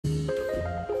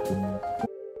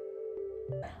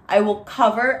I will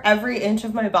cover every inch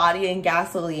of my body in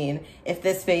gasoline if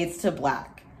this fades to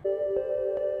black.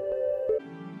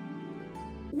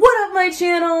 What up, my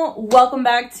channel? Welcome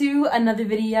back to another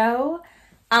video.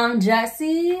 I'm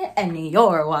Jessie and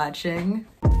you're watching.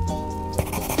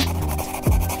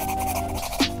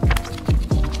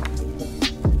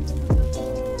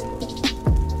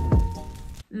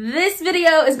 This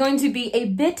video is going to be a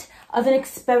bit of an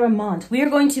experiment. We are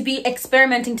going to be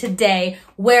experimenting today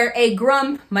where a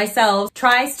grump, myself,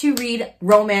 tries to read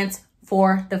romance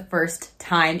for the first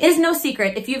time. It is no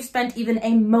secret, if you've spent even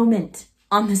a moment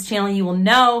on this channel, you will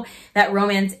know that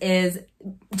romance is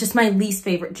just my least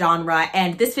favorite genre.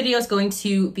 And this video is going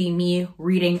to be me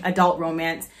reading adult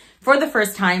romance for the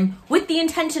first time with the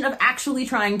intention of actually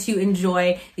trying to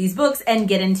enjoy these books and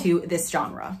get into this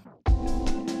genre.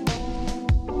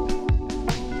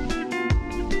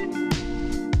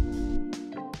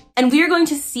 And we are going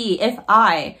to see if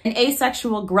I, an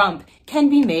asexual grump, can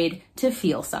be made to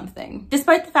feel something.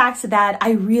 Despite the fact that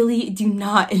I really do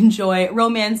not enjoy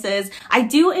romances, I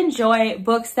do enjoy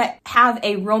books that have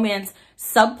a romance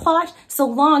subplot, so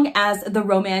long as the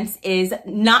romance is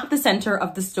not the center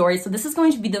of the story. So this is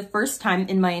going to be the first time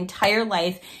in my entire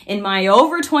life, in my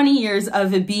over 20 years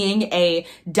of being a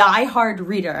die-hard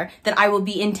reader, that I will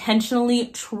be intentionally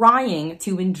trying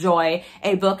to enjoy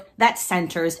a book that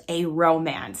centers a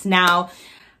romance. Now,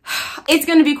 it's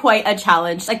going to be quite a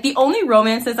challenge. Like, the only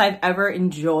romances I've ever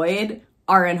enjoyed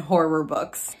are in horror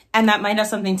books. And that might have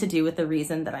something to do with the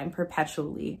reason that I'm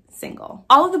perpetually single.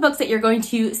 All of the books that you're going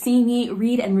to see me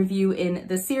read and review in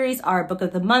the series are Book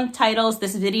of the Month titles.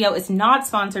 This video is not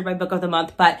sponsored by Book of the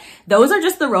Month, but those are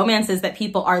just the romances that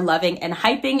people are loving and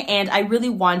hyping, and I really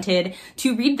wanted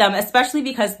to read them, especially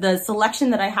because the selection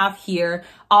that I have here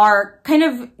are kind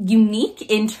of unique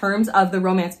in terms of the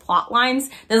romance plot lines.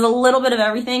 There's a little bit of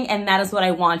everything, and that is what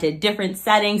I wanted. Different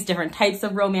settings, different types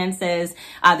of romances.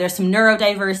 There's some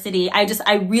neurodiversity.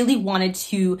 I really wanted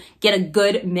to get a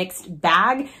good mixed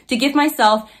bag to give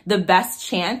myself the best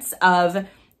chance of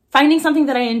finding something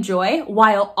that I enjoy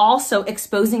while also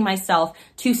exposing myself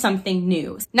to something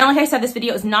new. Now, like I said, this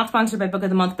video is not sponsored by Book of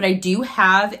the Month, but I do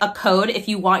have a code if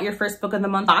you want your first Book of the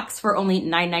Month box for only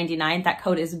 $9.99. That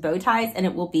code is Bowties, and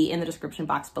it will be in the description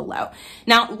box below.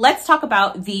 Now, let's talk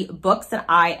about the books that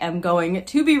I am going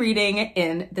to be reading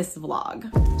in this vlog.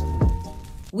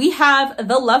 We have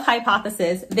The Love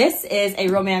Hypothesis. This is a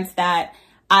romance that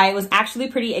I was actually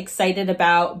pretty excited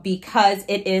about because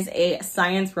it is a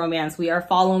science romance. We are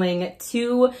following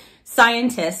two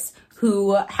scientists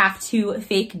who have to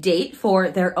fake date for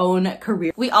their own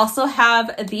career. We also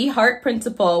have The Heart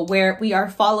Principle, where we are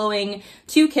following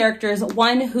two characters,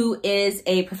 one who is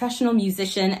a professional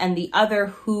musician and the other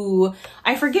who,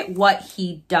 I forget what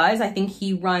he does. I think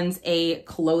he runs a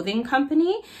clothing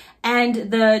company.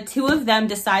 And the two of them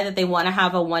decide that they want to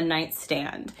have a one-night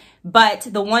stand. But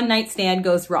the one-night stand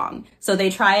goes wrong. So they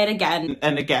try it again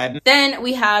and again. Then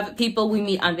we have People We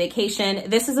Meet on Vacation.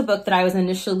 This is a book that I was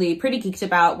initially pretty geeked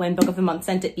about when Book of the Month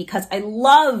sent it because I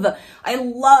love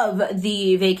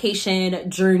the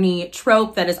vacation journey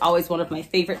trope. That is always one of my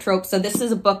favorite tropes. So this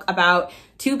is a book about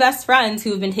two best friends who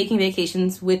have been taking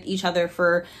vacations with each other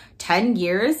for 10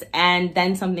 years, and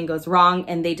then something goes wrong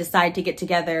and they decide to get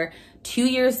together 2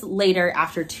 years later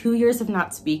after 2 years of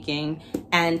not speaking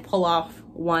and pull off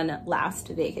one last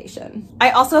vacation.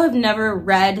 I also have never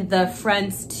read the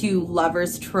friends to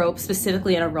lovers trope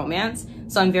specifically in a romance,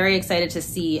 so I'm very excited to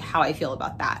see how I feel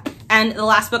about that. And the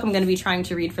last book I'm going to be trying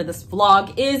to read for this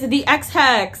vlog is The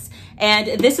Ex-Hex.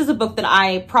 And this is a book that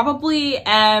I probably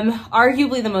am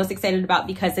arguably the most excited about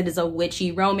because it is a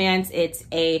witchy romance. It's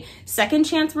a second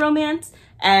chance romance,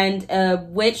 and a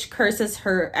witch curses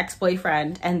her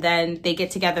ex-boyfriend, and then they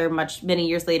get together many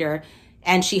years later,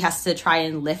 and she has to try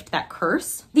and lift that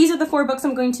curse. These are the 4 books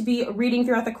I'm going to be reading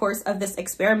throughout the course of this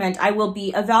experiment. I will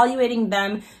be evaluating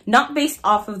them not based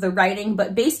off of the writing,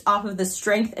 but based off of the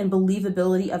strength and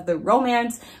believability of the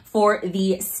romance, for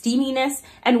the steaminess,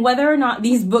 and whether or not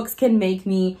these books can make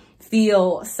me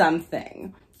feel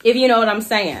something, if you know what I'm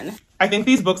saying. I think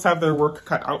these books have their work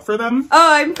cut out for them.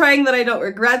 Oh, I'm praying that I don't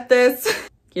regret this.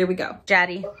 Here we go.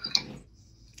 Jaddy.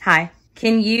 Hi.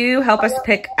 Can you help us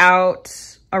pick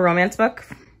out a romance book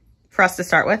for us to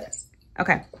start with?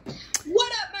 Okay.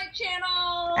 What up, my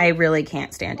channel? I really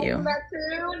can't stand you. Welcome back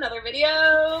to another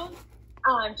video.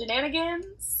 I'm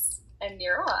Jananigans, and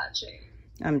you're watching.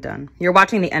 I'm done. You're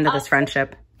watching the end of this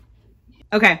friendship.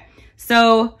 Okay,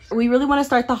 so we really want to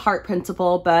start The Heart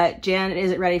Principle, but Jan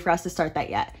isn't ready for us to start that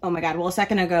yet. Oh my God, well, a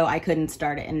second ago I couldn't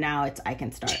start it, and now I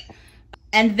can start.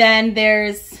 And then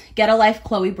there's Get a Life,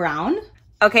 Chloe Brown.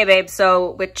 Okay, babe,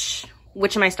 so which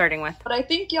Which am I starting with? But I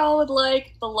think y'all would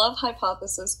like The Love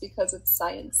Hypothesis because it's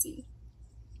science-y.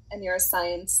 And you're a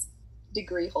science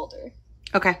degree holder.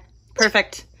 Okay,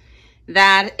 perfect.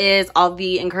 That is all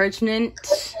the encouragement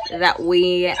that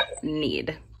we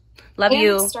need. Love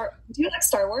you. Do you like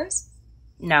Star Wars?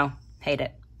 No, hate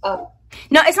it. Oh.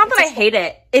 No, it's not that I hate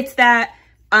it. It's that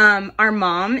our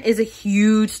mom is a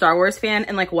huge Star Wars fan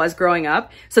and like was growing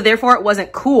up. So therefore it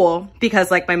wasn't cool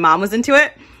because like my mom was into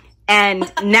it.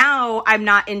 And now I'm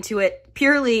not into it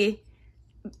purely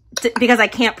because I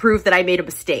can't prove that I made a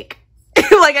mistake.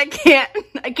 Like I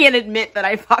can't admit that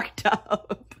I fucked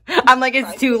up. I'm like,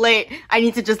 it's too late. I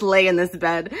need to just lay in this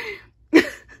bed.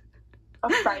 A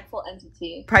prideful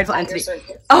entity. Prideful entity.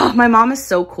 Oh, my mom is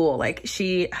so cool. Like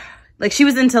she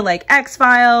was into like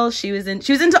X-Files. She was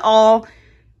into all.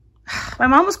 My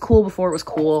mom was cool before it was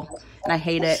cool, and I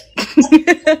hate it.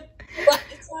 But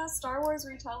it's a Star Wars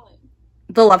retelling.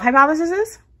 The Love Hypothesis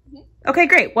is? Mm-hmm. Okay,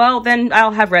 great. Well, then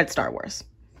I'll have read Star Wars.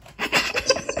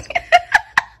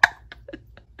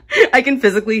 I can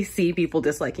physically see people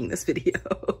disliking this video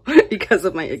because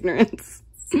of my ignorance.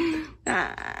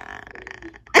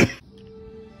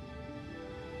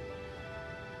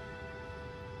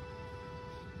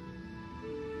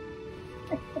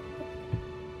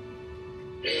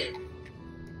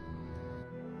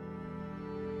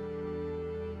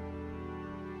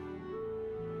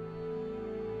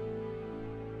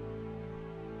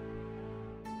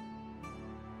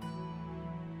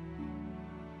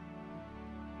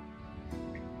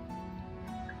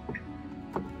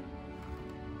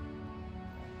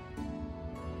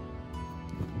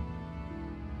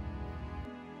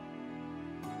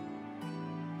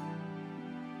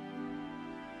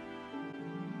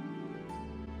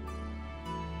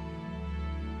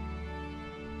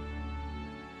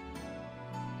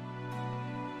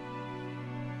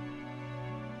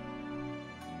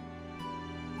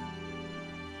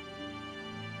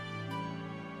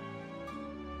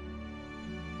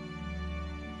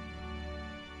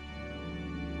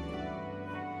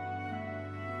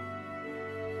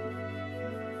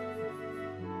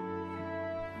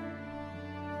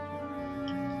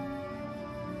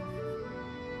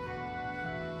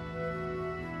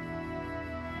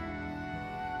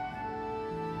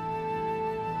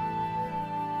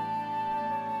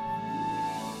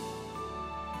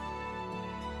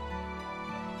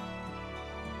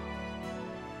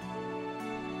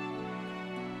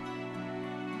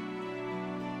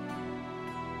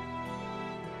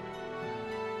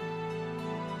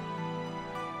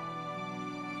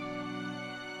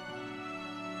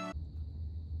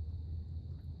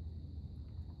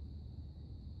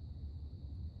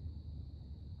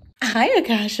 Hi,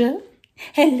 Akasha.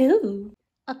 Hello.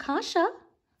 Akasha?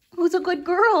 Who's a good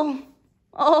girl?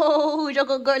 Oh, who's a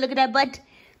good girl? Look at that butt.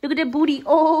 Look at that booty.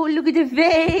 Oh, look at the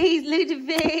face. Look at the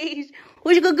face.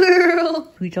 Who's a good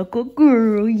girl? Who's a good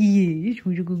girl? Yes,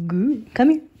 who's a good girl?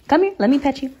 Come here. Come here. Let me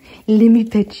pet you. Let me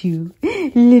pet you.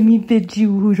 Let me pet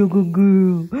you. Who's a good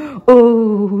girl?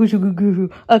 Oh, who's a good girl?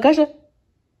 Akasha?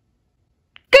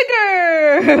 Good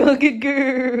girl. Good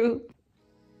girl.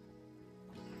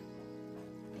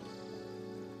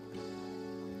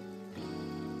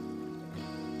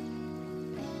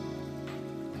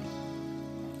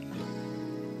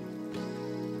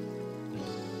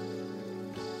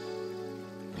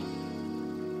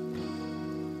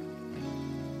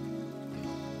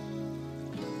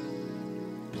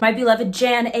 My beloved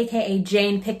Jan, aka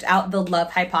Jane, picked out The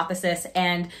Love Hypothesis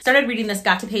and started reading this,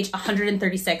 got to page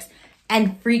 136,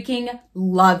 and freaking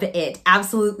love it.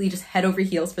 Absolutely just head over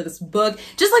heels for this book.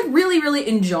 Just like really, really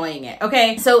enjoying it,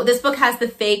 okay? So this book has the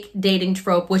fake dating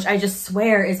trope, which I just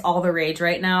swear is all the rage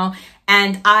right now.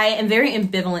 And I am very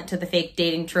ambivalent to the fake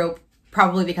dating trope,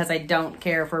 probably because I don't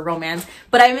care for romance,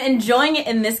 but I'm enjoying it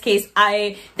in this case.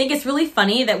 I think it's really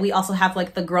funny that we also have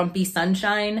like the grumpy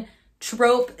sunshine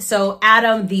trope. So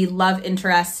Adam, the love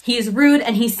interest, he is rude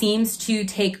and he seems to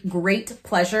take great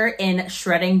pleasure in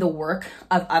shredding the work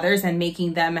of others and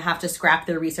making them have to scrap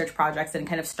their research projects and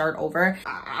kind of start over.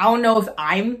 I don't know if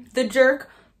I'm the jerk,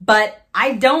 but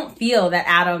I don't feel that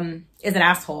Adam is an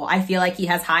asshole. I feel like he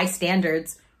has high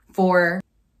standards for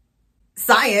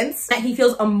science, that he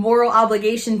feels a moral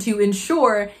obligation to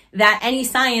ensure that any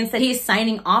science that he's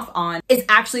signing off on is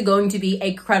actually going to be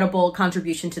a credible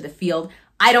contribution to the field.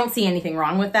 I don't see anything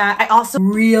wrong with that. I also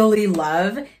really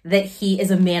love that he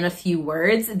is a man of few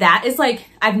words. That is like,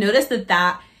 I've noticed that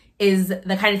that is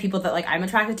the kind of people that like I'm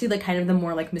attracted to, like kind of the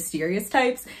more like mysterious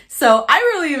types. So I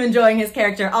really am enjoying his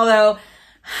character, although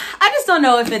I just don't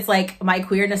know if it's like my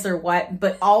queerness or what,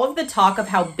 but all of the talk of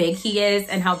how big he is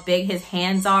and how big his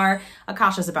hands are,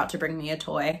 Akasha's about to bring me a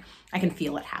toy. I can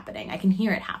feel it happening. I can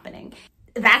hear it happening.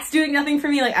 That's doing nothing for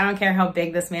me. Like, I don't care how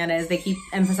big this man is. They keep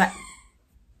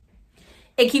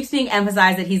it keeps being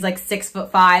emphasized that he's like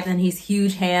 6'5" and he's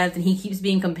huge hands, and he keeps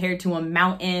being compared to a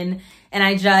mountain. And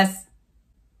I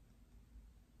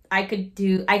could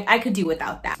do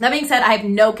without that. That being said, I have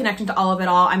no connection to Olive at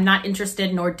all. I'm not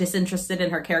interested nor disinterested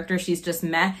in her character. She's just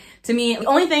meh to me. The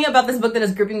only thing about this book that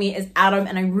is gripping me is Adam,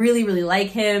 and I really, really like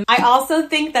him. I also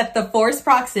think that the forced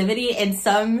proximity in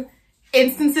some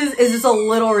instances is just a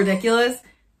little ridiculous.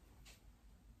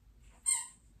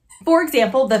 For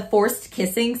example, the forced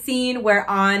kissing scene where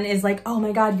An is like, oh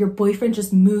my God, your boyfriend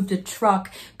just moved a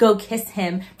truck. Go kiss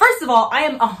him. First of all, I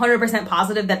am 100%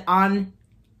 positive that An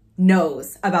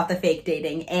knows about the fake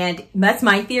dating, and that's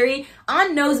my theory.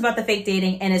 An knows about the fake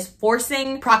dating and is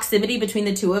forcing proximity between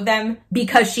the two of them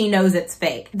because she knows it's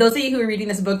fake. Those of you who are reading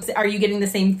this book, are you getting the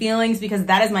same feelings? Because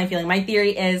that is my feeling. My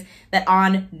theory is that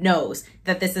An knows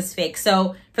that this is fake.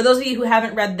 So for those of you who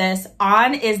haven't read this,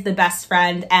 An is the best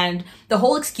friend, and the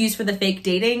whole excuse for the fake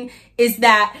dating is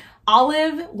that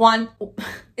An wants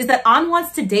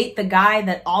to date the guy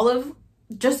that Olive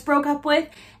just broke up with,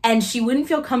 and she wouldn't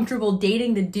feel comfortable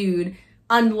dating the dude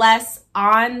unless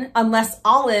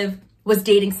Olive was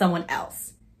dating someone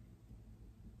else.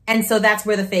 And so that's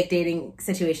where the fake dating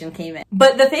situation came in.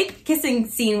 But the fake kissing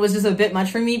scene was just a bit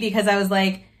much for me, because I was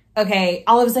like, okay,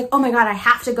 Olive was like, oh my God, I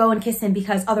have to go and kiss him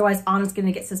because otherwise Anna's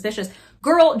gonna get suspicious.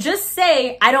 Girl, just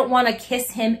say, I don't want to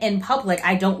kiss him in public.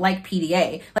 I don't like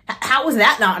PDA. Like, how was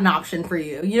that not an option for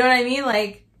you? You know what I mean?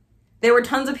 Like, there were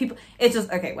tons of people. It's just,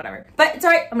 okay, whatever. But it's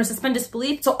all right. I'm going to suspend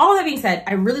disbelief. So all that being said,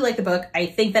 I really like the book. I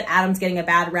think that Adam's getting a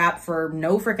bad rap for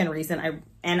no freaking reason.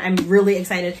 And I'm really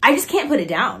excited. I just can't put it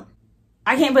down.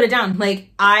 I can't put it down.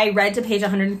 Like, I read to page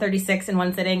 136 in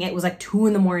one sitting. It was like 2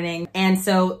 in the morning. And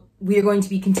so we are going to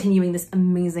be continuing this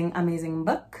amazing, amazing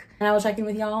book. And I will check in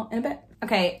with y'all in a bit.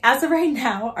 Okay, as of right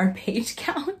now, our page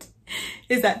count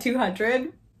is at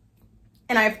 200.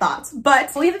 And I have thoughts, but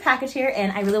we have a package here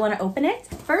and I really want to open it.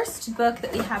 First book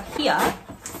that we have here.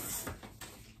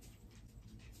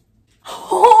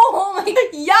 Oh my God,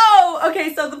 yo!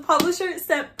 Okay, so the publisher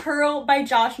sent Pearl by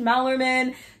Josh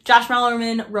Malerman. Josh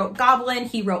Malerman wrote Goblin,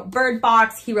 he wrote Bird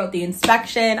Box, he wrote The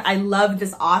Inspection. I love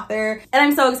this author, and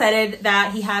I'm so excited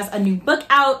that he has a new book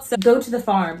out. So go to the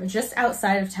farm just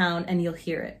outside of town and you'll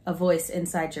hear it, a voice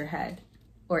inside your head.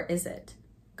 Or is it?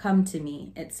 Come to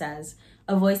me, it says.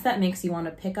 A voice that makes you want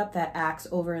to pick up that axe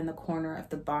over in the corner of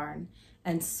the barn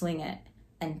and swing it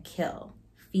and kill.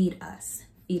 Feed us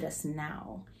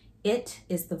now. It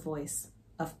is the voice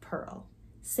of Pearl.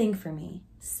 Sing for me,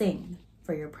 sing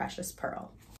for your precious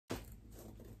Pearl.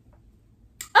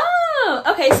 Oh,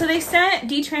 okay, so they sent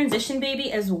Detransition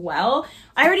Baby as well.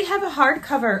 I already have a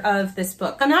hardcover of this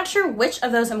book. I'm not sure which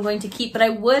of those I'm going to keep, but I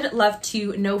would love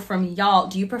to know from y'all,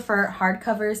 do you prefer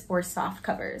hardcovers or soft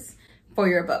covers for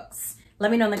your books? Let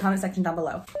me know in the comment section down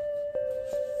below.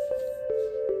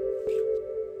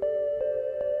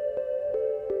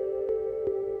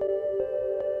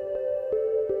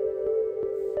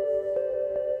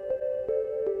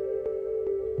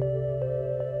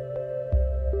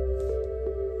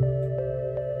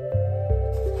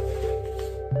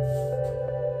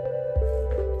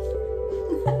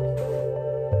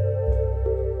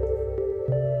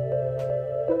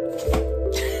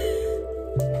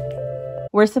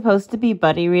 We're supposed to be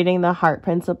buddy reading The Heart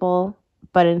Principle,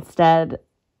 but instead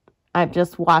I'm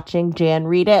just watching Jan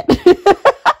read it. It's at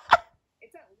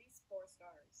least 4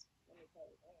 stars. Let me tell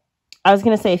you that. I was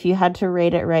going to say, if you had to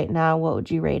rate it right now, what would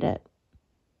you rate it?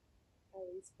 At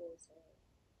least 4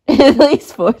 stars. At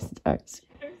least 4 stars.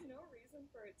 There's no reason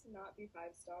for it to not be 5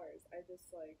 stars. I just,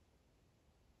 like,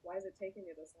 why is it taking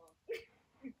you this long?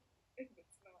 If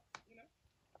it's not, you know?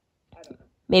 I don't know.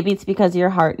 Maybe it's because your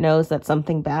heart knows that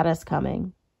something bad is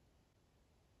coming.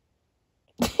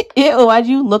 Ew, why'd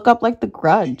you look up like The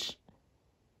Grudge?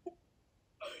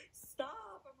 Stop,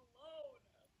 I'm alone.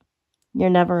 You're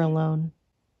never alone.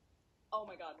 Oh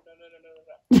my God, no.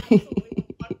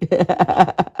 Absolutely.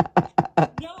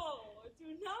 No, do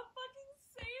not fucking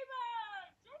say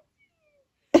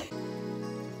that.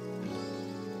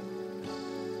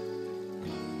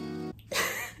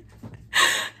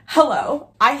 Hello,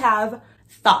 I have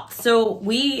thoughts. So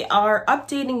we are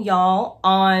updating y'all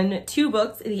on 2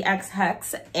 books, The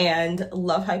Ex-Hex and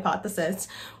Love Hypothesis,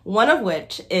 one of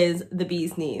which is The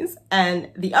Bee's Knees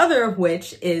and the other of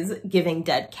which is Giving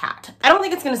Dead Cat. I don't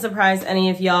think it's going to surprise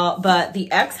any of y'all, but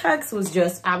The Ex-Hex was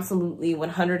just absolutely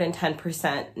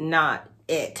 110% not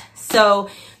it. So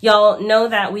y'all know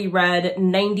that we read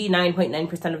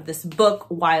 99.9% of this book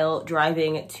while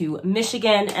driving to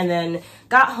Michigan, and then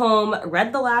got home,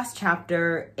 read the last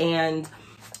chapter, and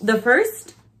the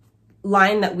first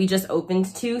line that we just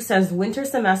opened to says, "Winter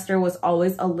semester was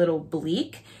always a little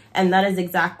bleak." And that is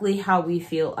exactly how we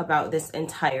feel about this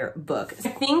entire book. I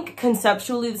think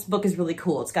conceptually this book is really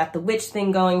cool. It's got the witch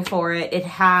thing going for it. It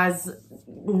has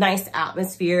nice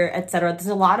atmosphere, etc. There's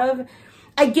a lot of,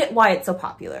 I get why it's so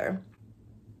popular.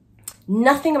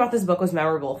 Nothing about this book was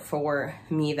memorable for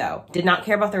me though. Did not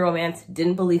care about the romance,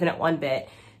 didn't believe in it one bit,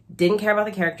 didn't care about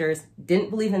the characters, didn't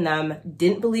believe in them,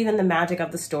 didn't believe in the magic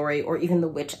of the story or even the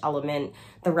witch element.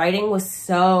 The writing was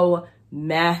so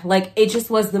meh. Like, it just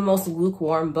was the most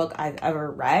lukewarm book I've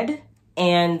ever read,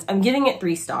 and I'm giving it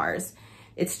 3 stars.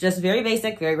 It's just very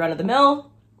basic, very run-of-the-mill.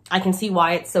 I can see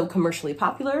why it's so commercially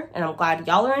popular, and I'm glad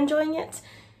y'all are enjoying it.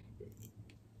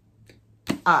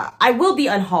 I will be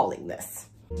unhauling this.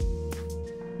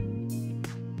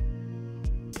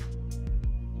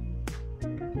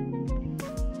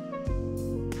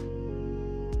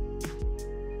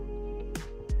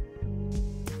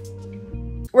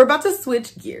 We're about to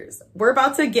switch gears. We're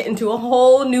about to get into a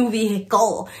whole new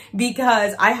vehicle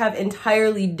because I have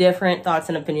entirely different thoughts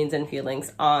and opinions and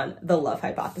feelings on the love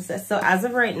hypothesis. So as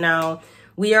of right now,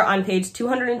 we are on page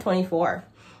 224.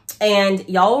 And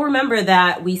y'all will remember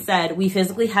that we said we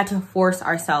physically had to force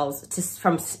ourselves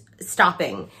from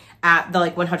stopping at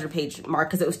the 100 page mark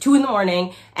because it was 2 in the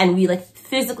morning and we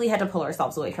physically had to pull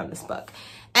ourselves away from this book.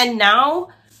 And now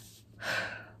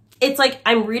it's like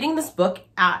I'm reading this book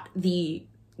at the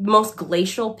most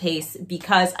glacial pace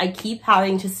because I keep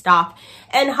having to stop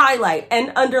and highlight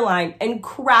and underline and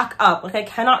crack up. I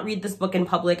cannot read this book in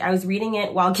public. I was reading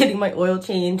it while getting my oil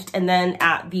changed and then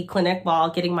at the clinic while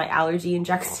getting my allergy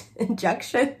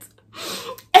injections.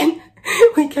 And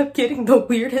we kept getting the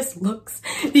weirdest looks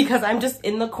because I'm just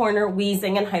in the corner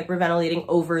wheezing and hyperventilating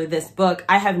over this book.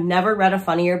 I have never read a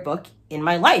funnier book in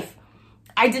my life.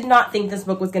 I did not think this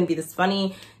book was going to be this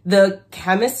funny. The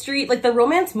chemistry, the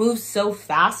romance moves so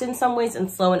fast in some ways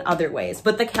and slow in other ways,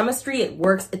 but the chemistry, it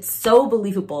works. It's so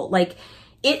believable.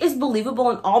 It is believable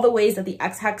in all the ways that the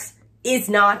ex-hex is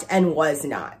not and was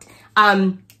not.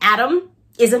 Adam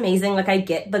is amazing. I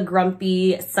get the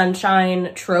grumpy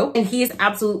sunshine trope, and he is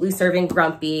absolutely serving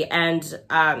grumpy, and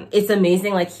it's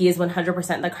amazing. He is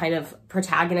 100% the kind of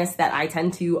protagonist that I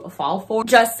tend to fall for.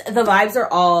 Just the vibes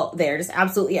are all there, just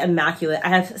absolutely immaculate. I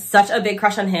have such a big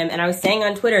crush on him, and I was saying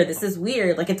on Twitter, this is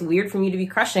weird. It's weird for me to be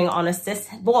crushing on a cis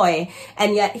boy,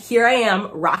 and yet here I am,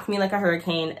 rock me like a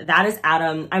hurricane. That is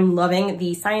Adam. I'm loving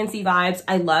the sciencey vibes.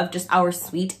 I love just our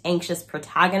sweet, anxious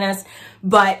protagonist,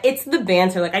 but it's the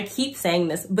banter. I keep saying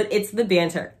this, but it's the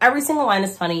banter. Every single line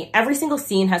is funny. Every single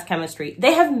scene has chemistry.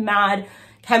 They have mad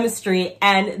chemistry,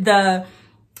 and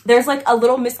there's a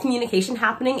little miscommunication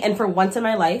happening, and for once in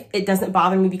my life, it doesn't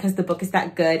bother me because the book is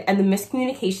that good, and the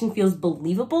miscommunication feels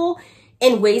believable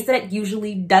in ways that it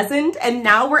usually doesn't. And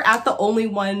now we're at the only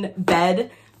one bed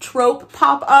trope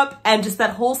pop up, and just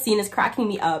that whole scene is cracking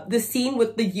me up. The scene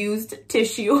with the used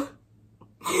tissue,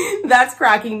 that's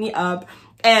cracking me up.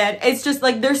 And it's just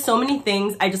there's so many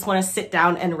things I just want to sit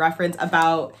down and reference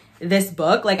about this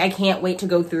book. I can't wait to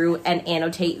go through and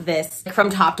annotate this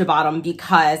from top to bottom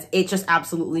because it just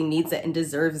absolutely needs it and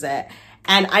deserves it.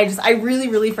 And I really,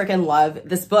 really freaking love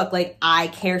this book. I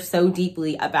care so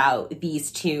deeply about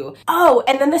these two. Oh,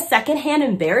 and then the secondhand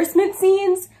embarrassment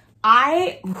scenes,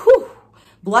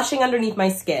 blushing underneath my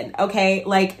skin, okay?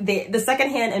 The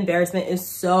secondhand embarrassment is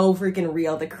so freaking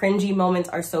real. The cringy moments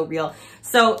are so real.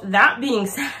 So that being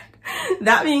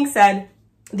said,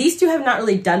 these two have not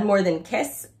really done more than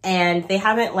kiss, and they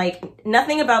haven't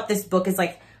nothing about this book is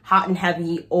hot and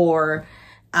heavy or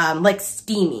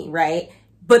steamy, right?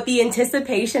 But the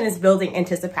anticipation is building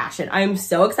anticipation. I'm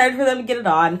so excited for them to get it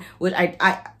on, which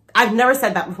I've never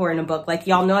said that before in a book.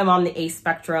 Y'all know I'm on the A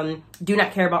spectrum, do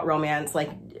not care about romance,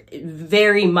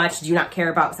 very much do not care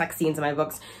about sex scenes in my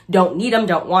books, don't need them,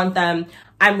 don't want them.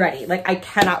 I'm ready. I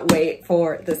cannot wait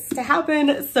for this to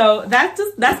happen. So that's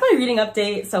my reading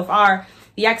update so far.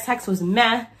 The ex-hex was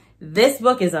meh. This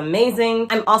book is amazing.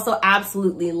 I'm also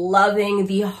absolutely loving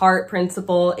the heart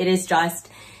principle. It's just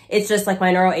my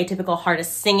neuroatypical heart is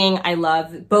singing. I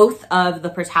love both of the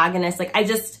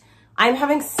protagonists. I'm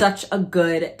having such a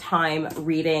good time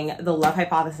reading The Love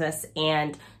Hypothesis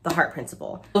and The Heart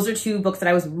Principle. Those are 2 books that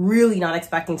I was really not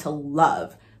expecting to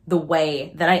love the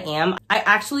way that I am. I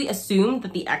actually assumed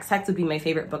that the ex-hex would be my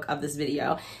favorite book of this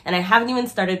video, and I haven't even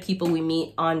started People We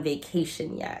Meet on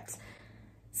Vacation yet.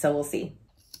 So we'll see.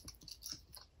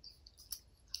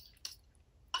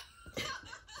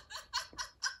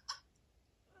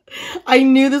 I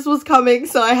knew this was coming,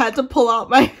 so I had to pull out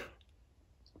my... Okay.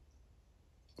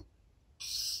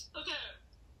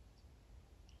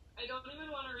 I don't even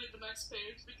want to read the next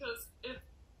page because if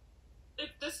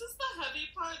this is the heavy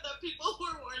part that people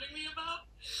were warning me about,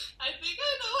 I think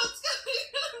I know what's coming.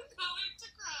 I'm going to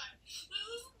cry. This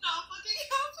is not fucking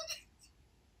happening.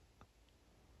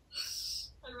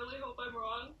 I really hope I'm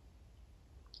wrong.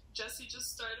 Jesse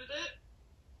just started it.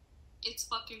 It's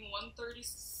fucking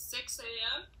 1:36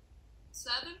 a.m.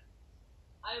 7.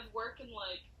 I have work in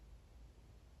like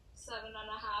 7.5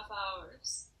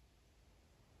 hours.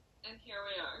 And here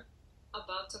we are,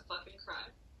 about to fucking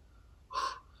cry.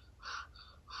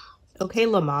 Okay,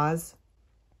 Lamaze.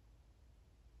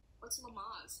 What's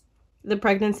Lamaze? The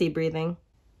pregnancy breathing.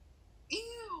 Ew,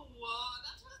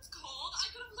 that's what it's called? I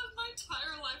could have lived my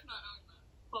entire life not knowing that.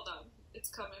 Hold on, it's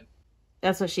coming.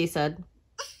 That's what she said.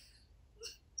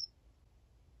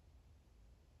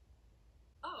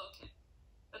 Oh, okay.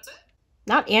 That's it?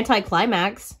 Not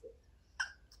anticlimax.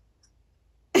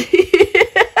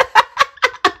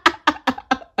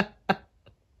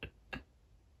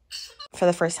 For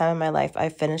the first time in my life, I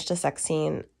finished a sex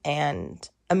scene and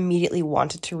immediately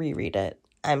wanted to reread it.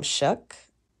 I'm shook.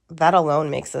 That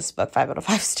alone makes this book 5 out of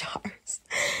 5 stars.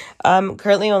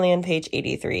 Currently only on page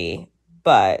 83,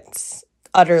 but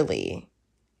utterly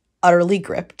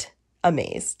gripped,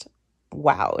 amazed,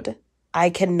 wowed. I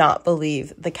cannot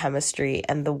believe the chemistry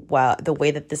and the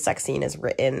way that the sex scene is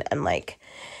written and like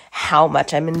how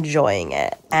much I'm enjoying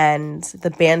it and the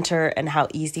banter and how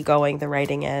easygoing the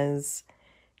writing is.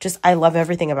 Just, I love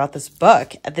everything about this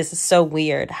book. This is so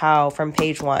weird how from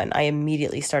page 1, I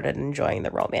immediately started enjoying the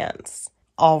romance.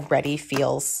 Already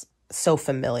feels so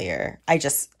familiar.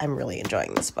 I'm really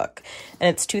enjoying this book. And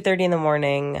it's 2:30 in the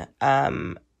morning,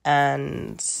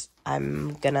 and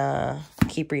I'm gonna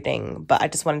keep reading, but I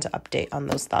just wanted to update on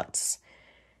those thoughts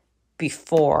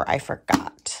before I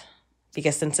forgot.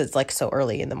 Because since it's like so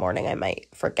early in the morning, I might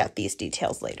forget these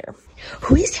details later.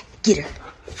 Who is it? Get her.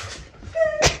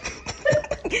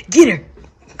 Get her.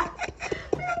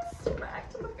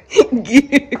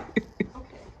 Get her.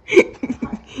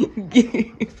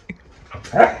 Get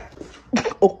her.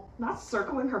 Oh. Not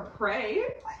circling her prey.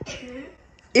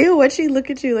 Ew, why'd she look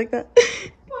at you like that?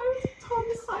 Why is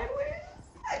Tommy sideways?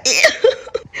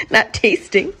 Ew. Not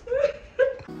tasting.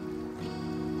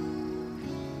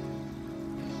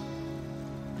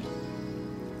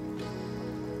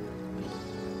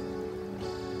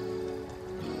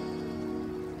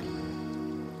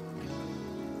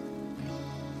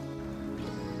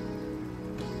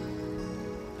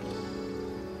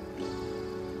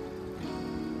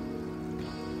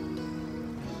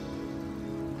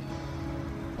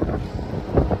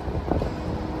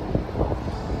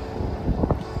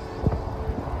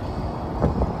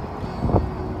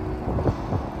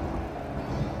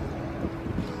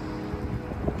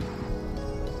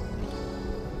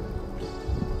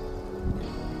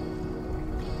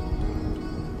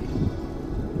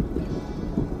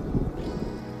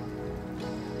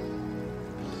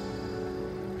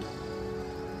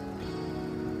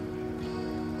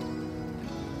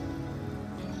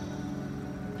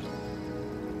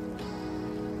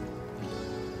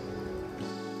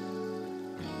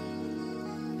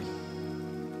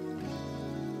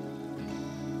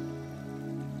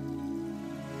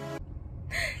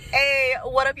 Hey,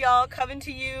 what up, y'all? Coming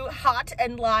to you hot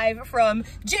and live from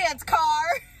Jan's car.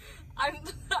 I'm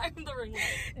the ring light.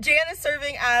 Jan is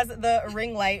serving as the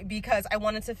ring light because I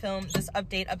wanted to film this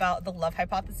update about the love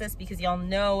hypothesis because y'all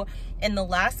know in the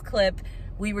last clip,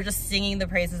 we were just singing the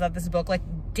praises of this book, like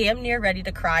damn near ready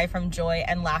to cry from joy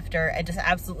and laughter and just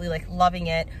absolutely like loving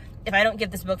it. If I don't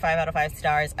give this book 5 out of 5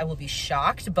 stars, I will be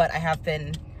shocked, but I have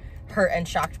been hurt and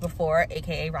shocked before,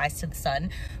 aka Rise to the Sun.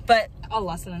 But A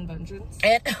Lesson in Vengeance.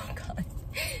 And oh god,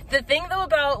 the thing though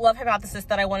about love hypothesis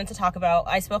that I wanted to talk about,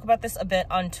 I spoke about this a bit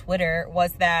on Twitter,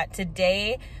 was that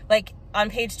today, like on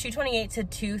page 228 to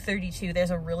 232,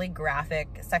 there's a really graphic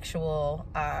sexual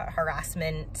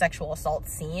harassment, sexual assault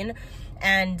scene.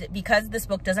 And because this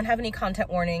book doesn't have any content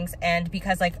warnings, and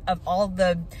because like of all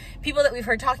the people that we've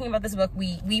heard talking about this book,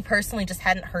 we personally just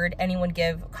hadn't heard anyone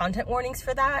give content warnings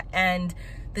for that. And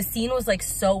the scene was like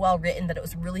so well written that it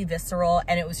was really visceral,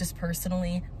 and it was just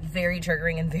personally very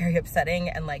triggering and very upsetting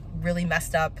and like really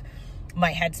messed up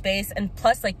my headspace. And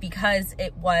plus, like, because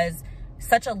it was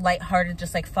such a lighthearted,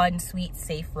 just like fun, sweet,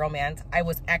 safe romance, I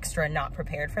was extra not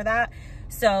prepared for that.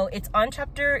 So it's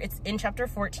in chapter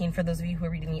 14 for those of you who are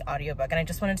reading the audiobook. And I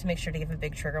just wanted to make sure to give a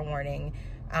big trigger warning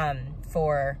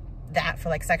for that, for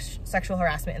like sexual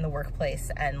harassment in the workplace.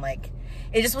 And like,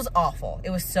 it just was awful.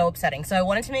 It was so upsetting. So I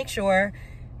wanted to make sure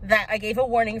that I gave a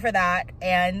warning for that.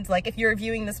 And like, if you're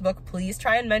reviewing this book, please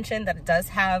try and mention that it does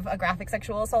have a graphic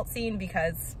sexual assault scene,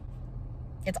 because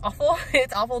it's awful.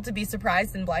 It's awful to be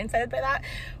surprised and blindsided by that.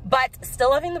 But still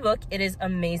loving the book. It is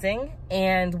amazing.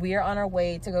 And we are on our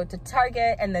way to go to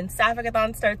Target, and then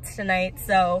Sapphic-a-thon starts tonight.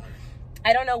 So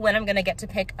I don't know when I'm gonna get to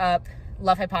pick up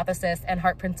Love Hypothesis and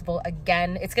Heart Principle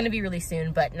again. It's gonna be really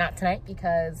soon, but not tonight,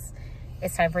 because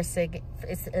it's time for Yep.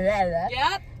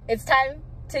 It's time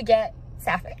to get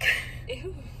Sapphic.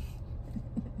 Ew.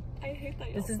 I hate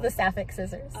that. This is the Sapphic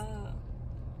scissors.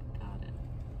 Got it.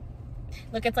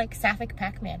 Look, it's like Sapphic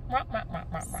Pac-Man. I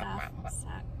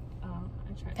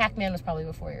tried. Pac-Man was probably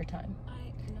before your time.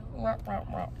 I know.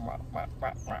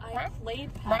 I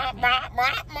played Pac-Man.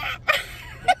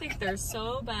 I think they're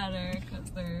so better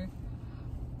because they're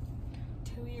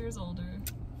 2 years older.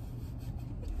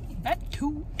 That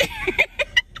too.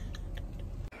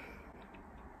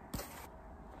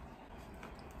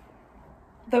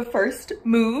 The first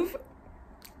move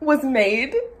was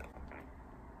made.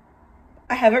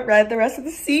 I haven't read the rest of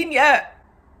the scene yet,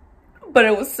 but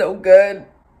it was so good.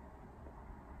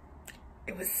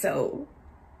 It was so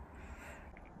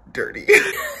dirty.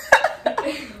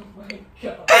 Oh my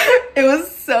god. It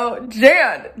was so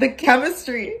Jan, the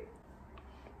chemistry.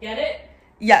 Get it?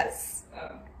 Yes.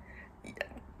 Oh.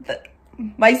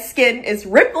 My skin is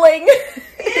rippling.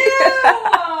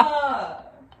 I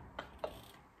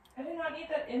did not need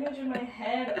that image in my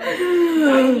head of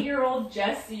 90-year-old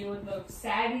Jessie with the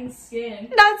sagging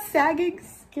skin. Not sagging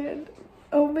skin.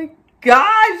 Oh my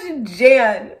gosh,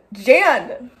 Jan.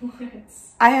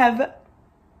 What?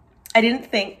 I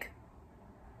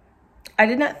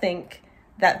did not think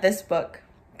that this book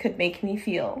could make me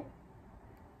feel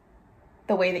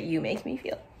the way that you make me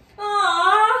feel.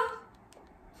 Aww!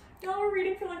 Y'all were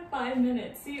reading for like 5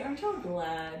 minutes. See, aren't y'all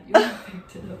glad you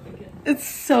picked it up again? It's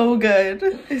so good.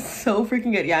 It's so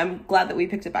freaking good. Yeah, I'm glad that we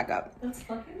picked it back up. That's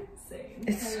fucking insane.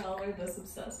 It's- How y'all are this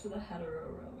obsessed with a hetero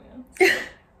romance.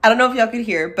 I don't know if y'all could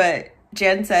hear, but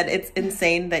Jan said it's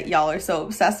insane that y'all are so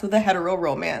obsessed with a hetero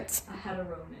romance. A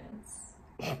hetero romance.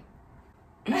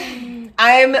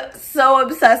 I'm so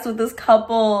obsessed with this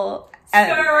couple.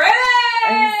 And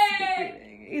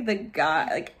the guy,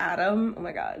 like Adam. Oh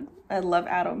my god. I love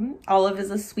Adam. Olive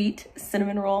is a sweet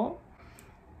cinnamon roll.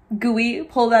 Gooey,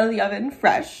 pulled out of the oven,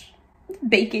 fresh.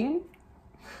 Baking.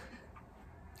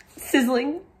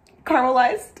 Sizzling.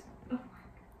 Caramelized.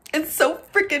 It's so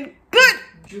freaking good!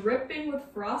 Dripping with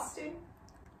frosting.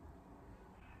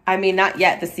 I mean, not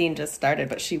yet. The scene just started,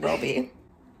 but she will be.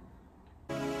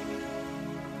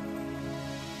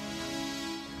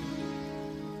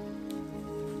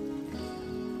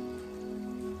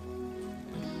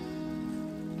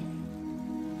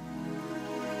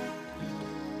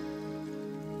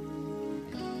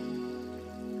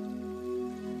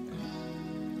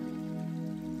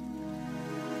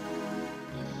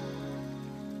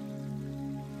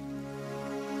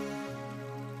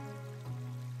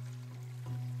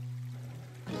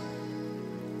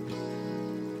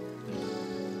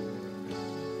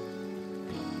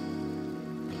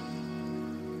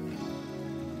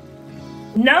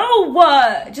 No!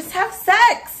 Just have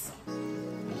sex!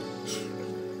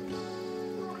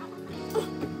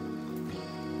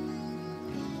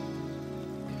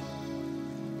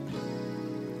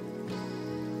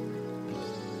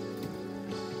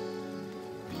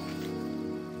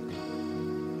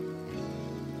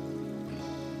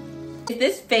 If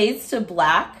this fades to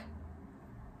black,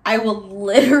 I will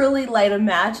literally light a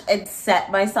match and set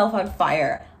myself on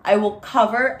fire. I will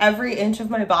cover every inch of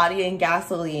my body in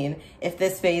gasoline if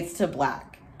this fades to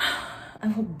black. I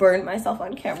will burn myself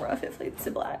on camera if it fades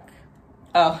to black.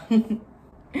 Oh,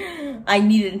 I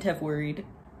needn't have worried.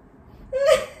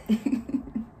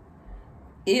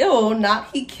 Ew, not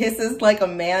he kisses like a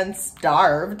man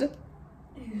starved.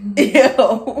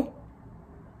 Ew.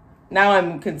 Now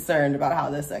I'm concerned about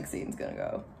how this sex scene's gonna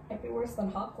go. Might be worse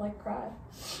than Hawk Like Cry.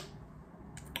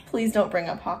 Please don't bring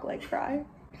up Hawk Like Cry.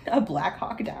 A black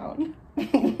hawk down.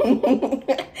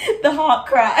 The hawk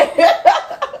cry.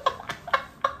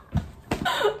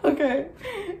 Okay.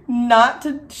 Not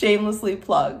to shamelessly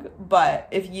plug, but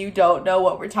if you don't know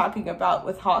what we're talking about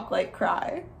with Hawk Like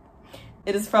Cry,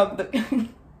 it is from the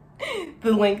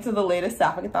the link to the latest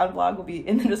Sapphic-a-thon vlog will be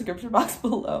in the description box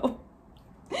below.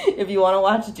 If you want to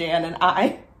watch Jan and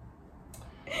I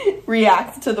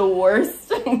react to the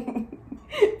worst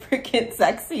freaking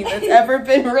sex scene that's ever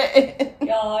been written.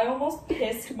 Y'all, I almost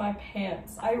pissed my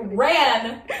pants. I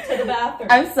ran to the bathroom.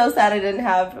 I'm so sad I didn't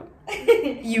have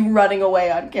you running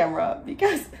away on camera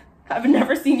because I've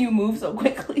never seen you move so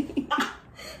quickly.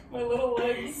 My little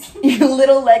legs. Your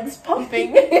little legs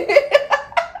pumping.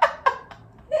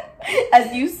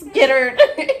 as you skittered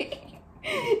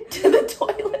to the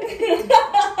toilet.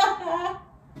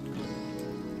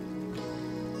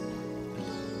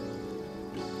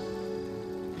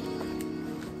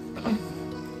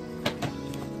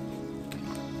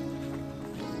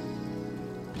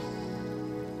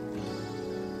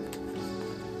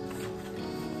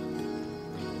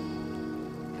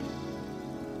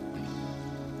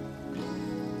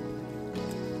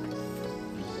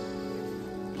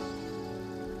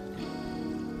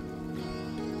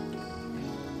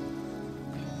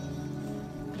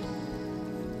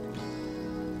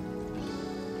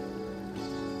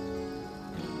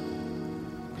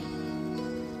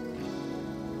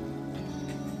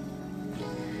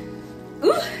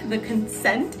 Ooh, the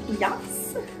consent, yes.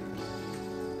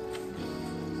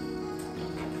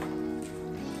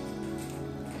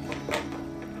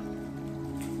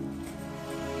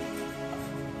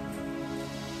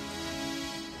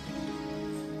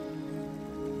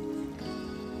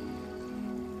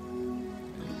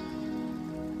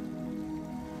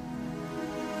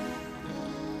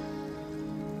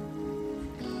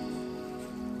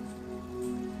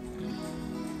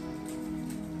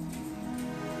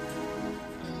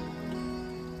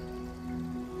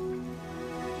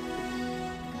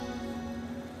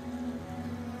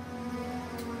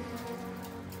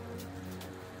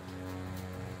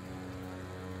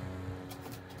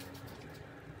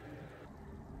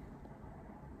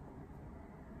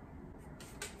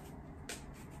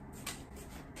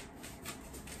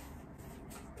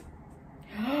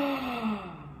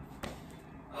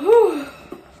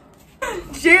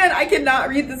 Jan, I cannot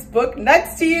read this book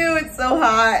next to you. It's so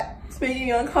hot. It's making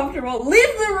me uncomfortable.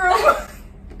 Leave the room.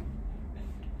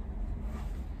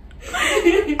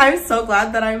 I'm so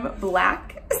glad that I'm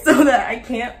black so that I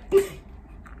can't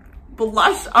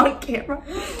blush on camera.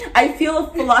 I feel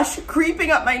a flush creeping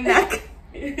up my neck.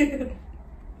 Your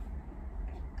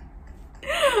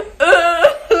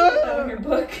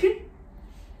book.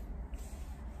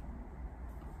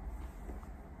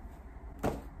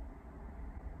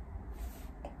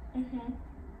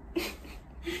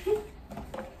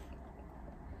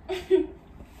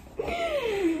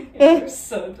 You're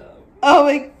so dumb. Oh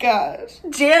my gosh.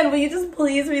 Jan, will you just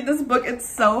please read this book? It's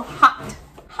so hot.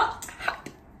 Hot, hot.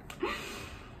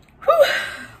 Whew.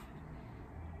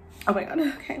 Oh my god,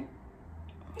 okay.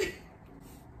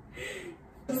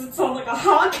 Does it sound like a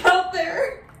hawk out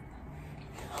there?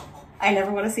 I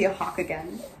never want to see a hawk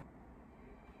again.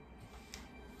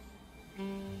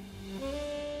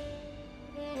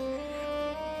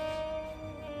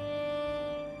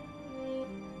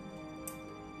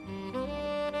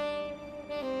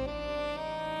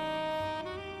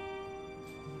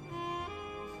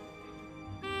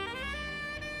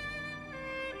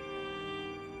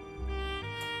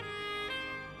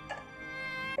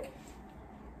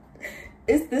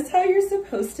 Is this how you're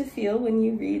supposed to feel when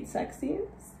you read sex scenes?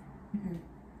 Mm-hmm.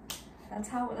 That's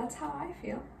how I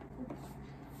feel.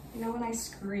 You know when I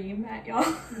scream at y'all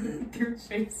through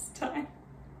FaceTime?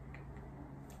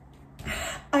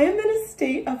 I am in a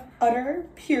state of utter,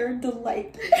 pure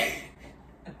delight.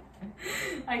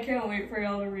 I can't wait for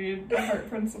y'all to read The Heart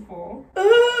Principle.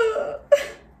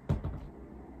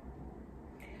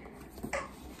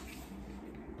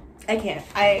 I can't.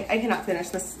 I cannot finish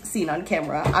this scene on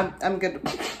camera. I'm good.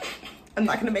 I'm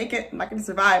not gonna make it. I'm not gonna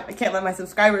survive. I can't let my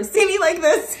subscribers see me like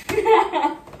this.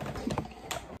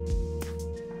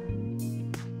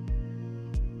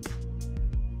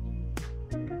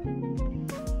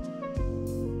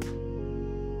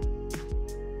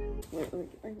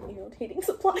 Are irritating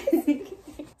supplies? This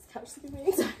couch is giving me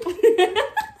anxiety.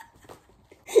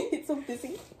 It's so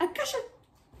busy. Akasha!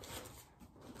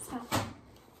 Stop.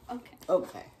 Okay.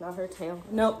 Okay, not her tail.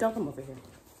 Nope, don't come over here.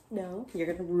 No, you're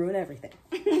gonna ruin everything.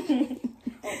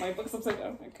 Oh, my book's upside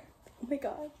down. Okay. Oh my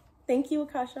god. Thank you,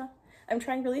 Akasha. I'm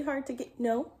trying really hard to get...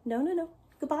 No.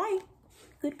 Goodbye.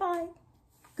 Goodbye.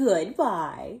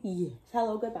 Goodbye. Yes.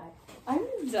 Hello, goodbye. I'm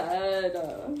dead.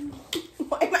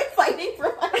 Why am I fighting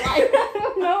for my life? I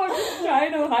don't know, I'm just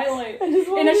trying to highlight. I just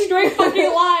in a straight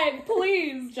fucking line.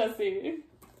 Please, Jesse.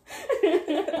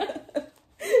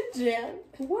 Jan.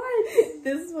 What?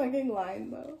 This fucking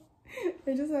line, though.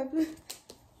 I just have to...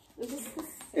 This is the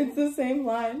It's the same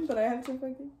line, but I have to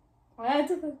fucking... I had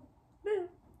to...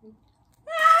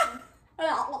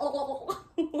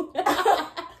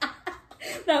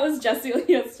 That was Jesse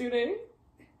yesterday.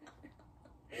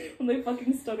 When they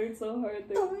fucking stuttered so hard,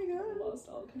 they Oh my god. lost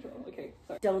all control. Okay,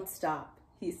 sorry. Don't stop,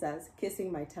 he says,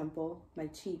 kissing my temple, my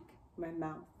cheek, my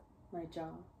mouth, my jaw.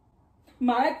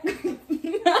 My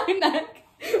neck,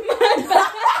 my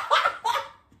back.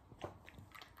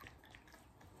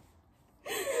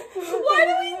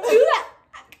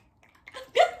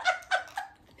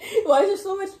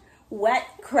 so much wet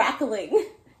crackling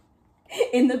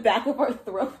in the back of our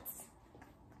throats?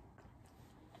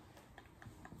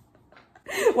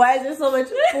 Why is there so much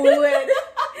fluid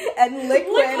and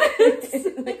liquid?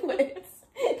 Liquids.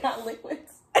 Not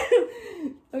liquids.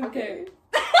 Okay.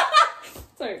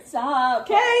 Sorry. Stop.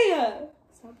 Okay.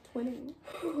 Stop twinning.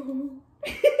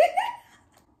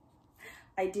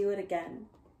 I do it again,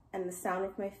 and the sound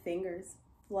of my fingers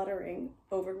fluttering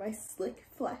over my slick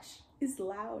flesh is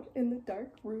loud in the dark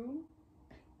room.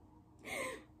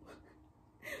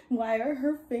 Why are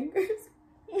her fingers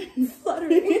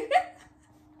fluttering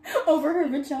over her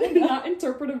vagina? Not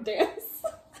interpretive dance.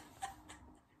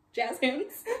 Jazz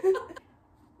hands.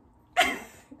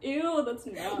 Ew, that's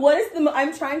not. What is the?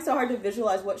 I'm trying so hard to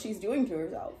visualize what she's doing to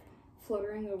herself.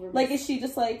 Fluttering over. Like, is she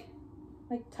just like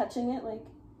touching it? Like,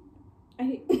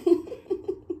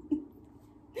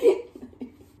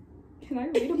 Can I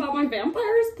read about my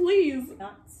vampires, please?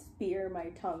 not spear my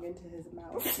tongue into his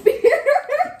mouth. Spear.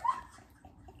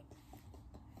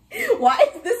 Why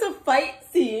is this a fight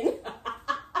scene?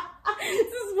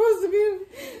 This is supposed to be.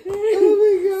 Oh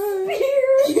my god.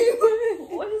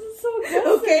 What is it so aggressive?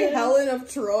 Okay, Helen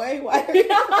of Troy. Why are you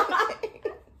lying?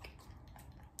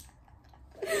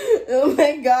 Oh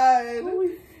my god.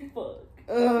 Holy fuck.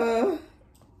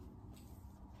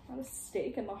 Not a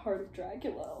stake in the heart of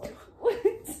Dracula. Like,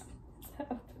 what's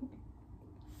happening?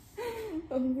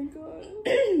 Oh my god.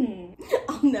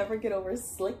 I'll never get over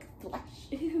slick flesh.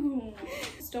 Ew.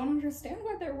 Just don't understand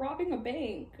why they're robbing a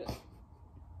bank.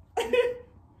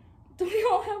 Don't we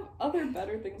all have other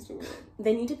better things to worry?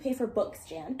 They need to pay for books,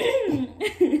 Jan.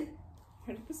 Why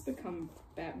did this become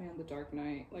Batman the Dark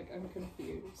Knight? Like, I'm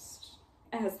confused.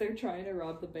 As they're trying to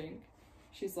rob the bank,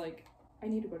 she's like, I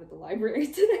need to go to the library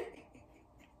today.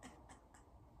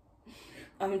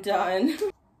 I'm done.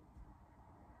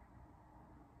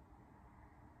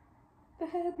 The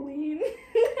head lean.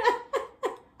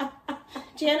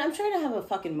 Jan, I'm trying to have a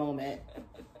fucking moment.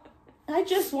 I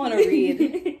just want to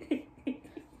read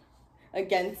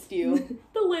against you.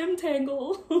 The limb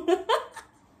tangle.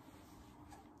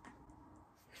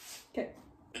 Okay.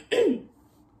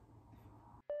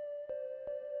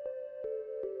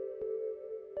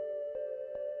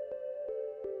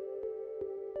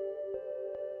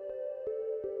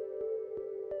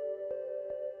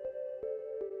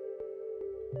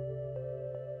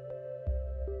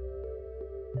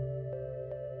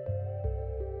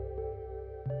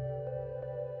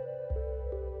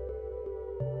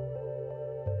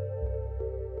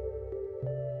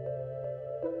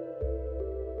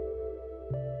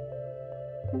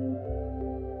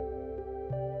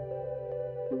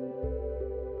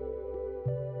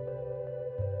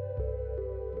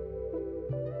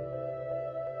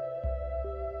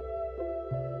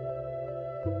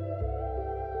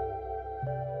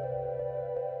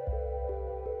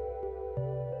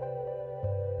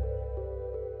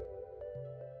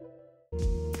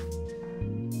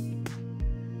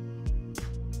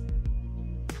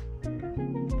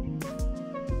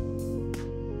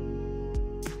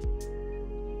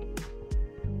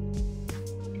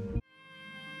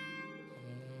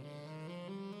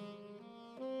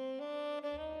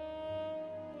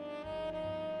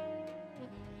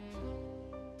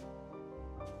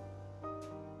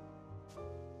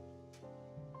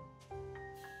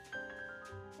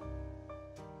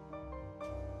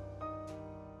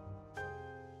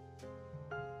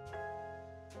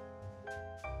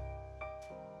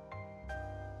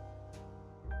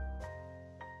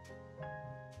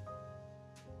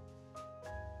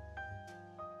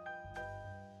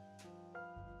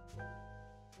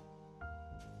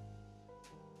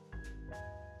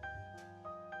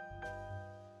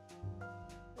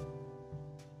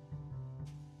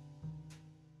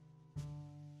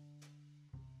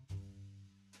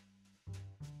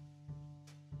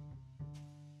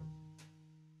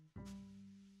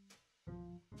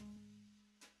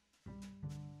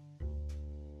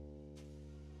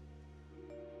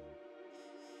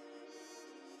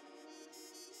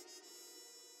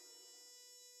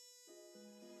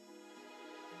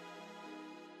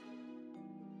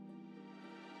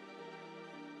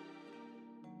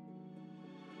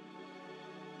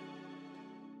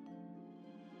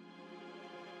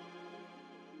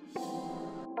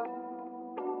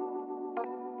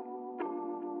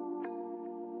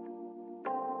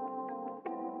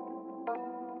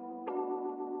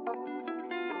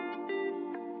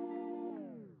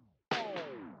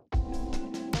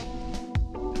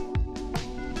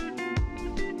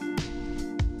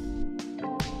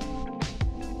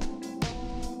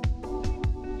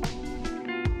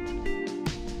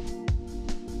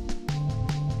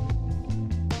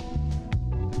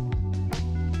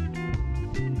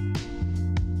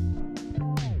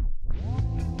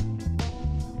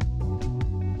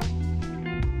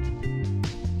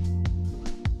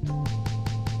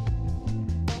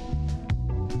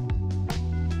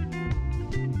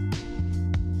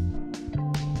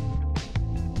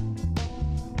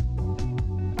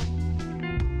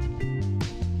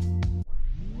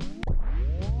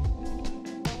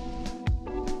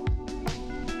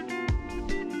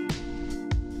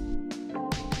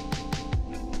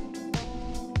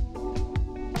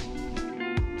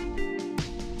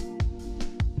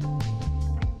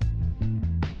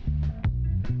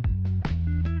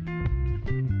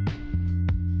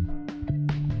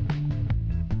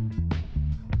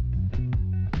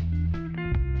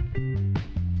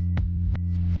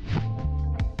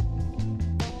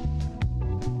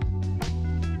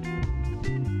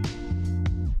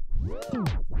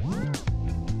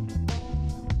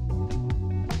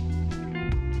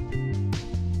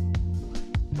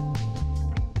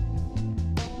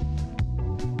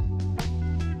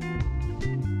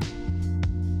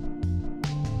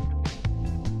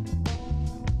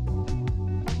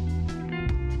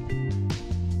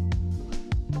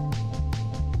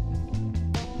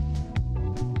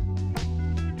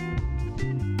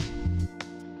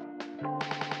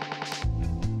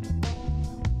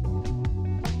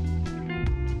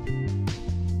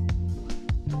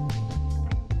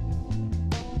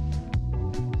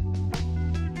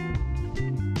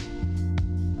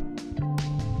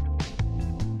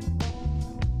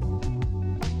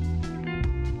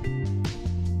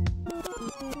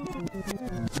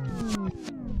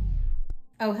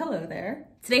 Oh, hello there.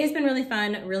 Today has been really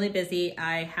fun, really busy.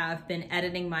 I have been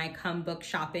editing my Come Book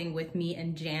Shopping with me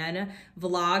and Jan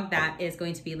vlog that is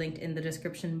going to be linked in the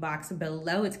description box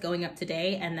below. It's going up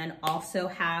today, and then also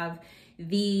have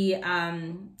the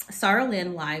Sarah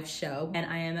Lynn live show, and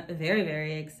I am very,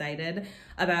 very excited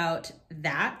about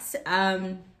that.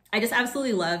 I just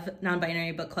absolutely love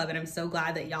Non-Binary Book Club, and I'm so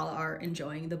glad that y'all are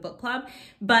enjoying the book club.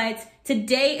 But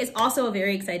today is also a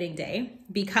very exciting day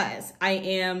because I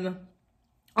am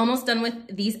almost done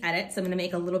with these edits. I'm gonna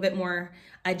make a little bit more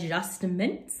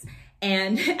adjustments,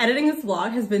 and editing this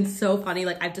vlog has been so funny.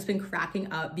 Like, I've just been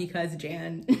cracking up because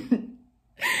Jan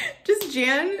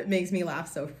makes me laugh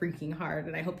so freaking hard,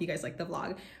 and I hope you guys like the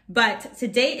vlog. But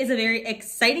today is a very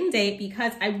exciting day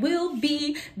because I will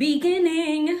be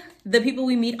beginning The People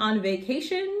We Meet on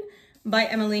Vacation by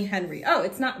Emily Henry. Oh,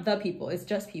 it's not The People, it's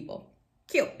just People.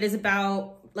 Cute. It is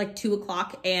about like 2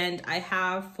 o'clock, and I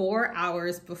have 4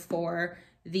 hours before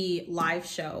the live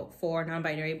show for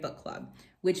Non-Binary Book Club,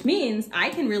 which means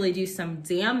I can really do some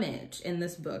damage in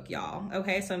this book, y'all.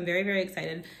 Okay, so I'm very, very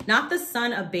excited. Not the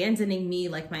son abandoning me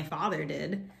like my father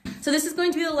did. So this is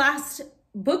going to be the last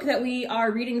book that we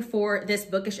are reading for this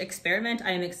bookish experiment.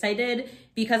 I am excited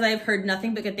because I've heard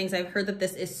nothing but good things. I've heard that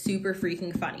this is super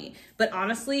freaking funny. But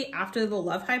honestly, after The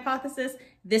Love Hypothesis,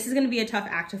 this is gonna be a tough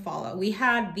act to follow. We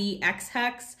had the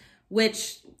X-Hex,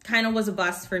 which kind of was a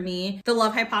bust for me. The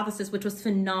Love Hypothesis, which was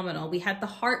phenomenal. We had The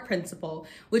Heart Principle,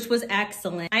 which was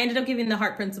excellent. I ended up giving The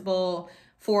Heart Principle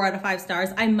 4 out of 5 stars.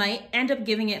 I might end up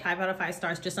giving it 5 out of 5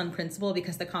 stars just on principle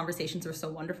because the conversations were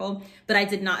so wonderful, but I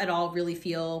did not at all really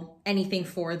feel anything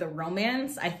for the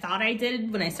romance. I thought I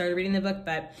did when I started reading the book,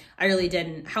 but I really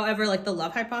didn't. However, like The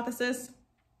Love Hypothesis,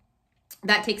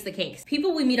 that takes the cake.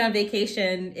 People We Meet on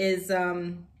Vacation is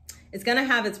gonna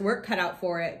have its work cut out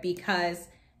for it because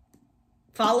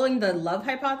following The Love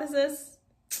Hypothesis,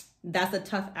 that's a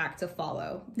tough act to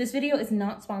follow. This video is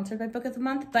not sponsored by Book of the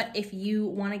Month, but if you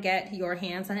want to get your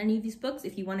hands on any of these books,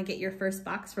 if you want to get your first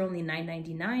box for only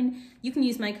 $9.99, you can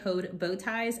use my code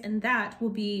BOWTIES, and that will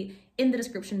be in the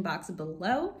description box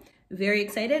below. Very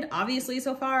excited. Obviously,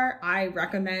 so far, I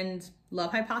recommend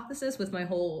Love Hypothesis with my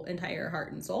whole entire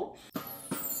heart and soul.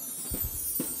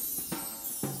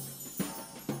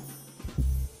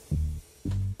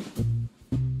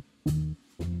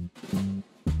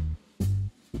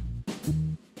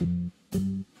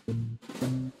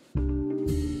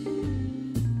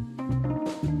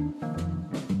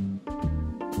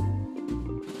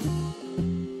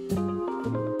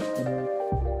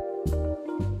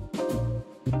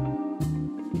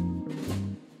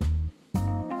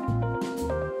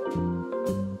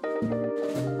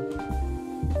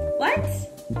 What?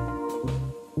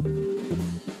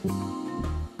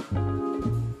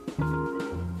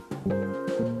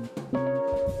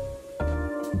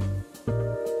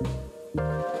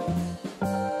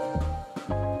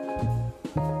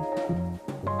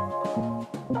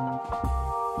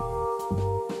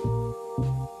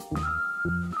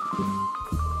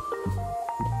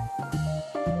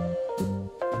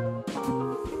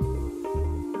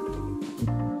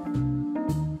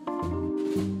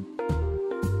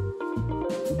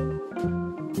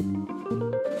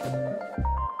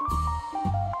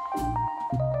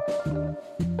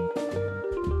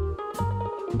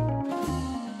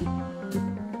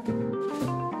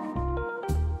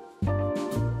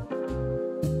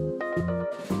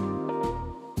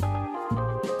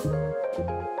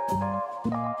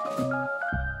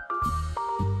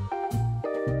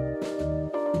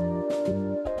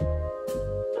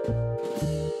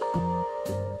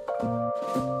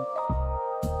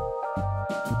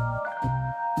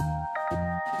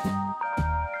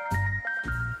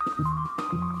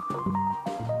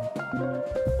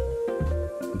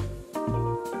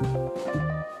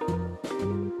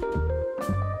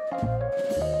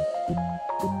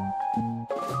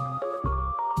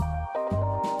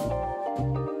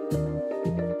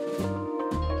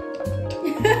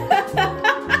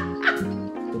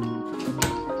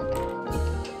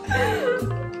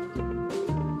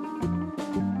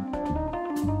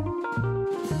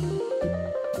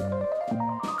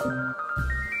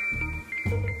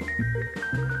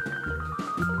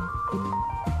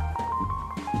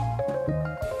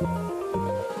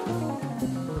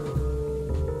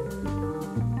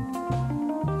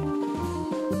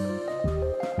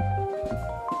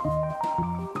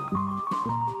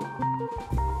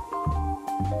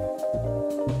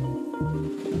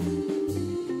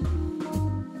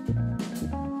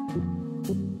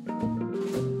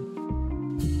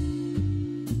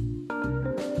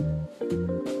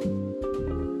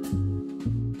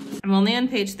 I'm only on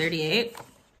page 38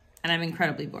 and I'm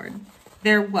incredibly bored.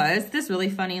 There was this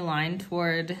really funny line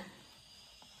toward,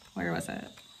 where was it?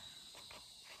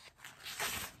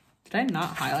 Did I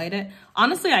not highlight it?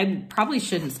 Honestly, I probably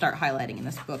shouldn't start highlighting in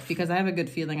this book because I have a good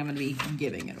feeling I'm gonna be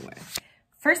giving it away.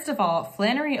 First of all,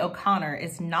 Flannery O'Connor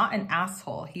is not an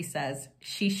asshole. He says,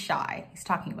 she's shy. He's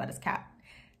talking about his cat.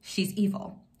 She's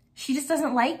evil. She just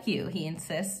doesn't like you, he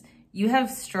insists. You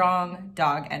have strong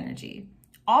dog energy.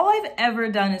 All I've ever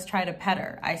done is try to pet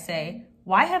her. I say,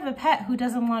 why have a pet who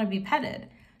doesn't want to be petted?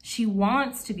 She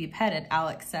wants to be petted,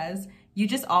 Alex says. You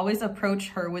just always approach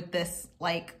her with this,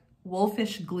 like,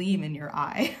 wolfish gleam in your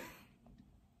eye.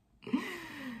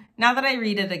 Now that I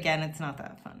read it again, it's not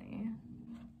that funny.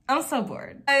 I'm so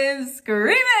bored. I'm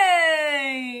screaming!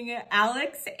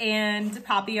 Alex and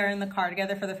Poppy are in the car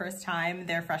together for the first time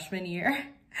their freshman year.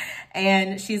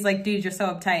 And she's like, dude, you're so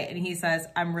uptight. And he says,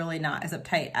 I'm really not as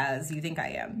uptight as you think I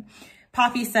am.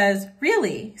 Poppy says,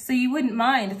 really? So you wouldn't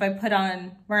mind if I put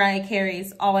on Mariah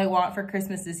Carey's All I Want for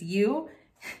Christmas Is You?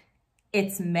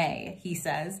 It's May, he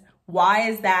says. Why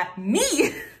is that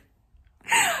me?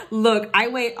 Look, I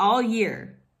wait all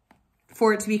year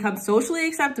for it to become socially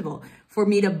acceptable for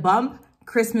me to bump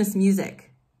Christmas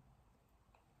music.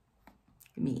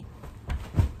 Me.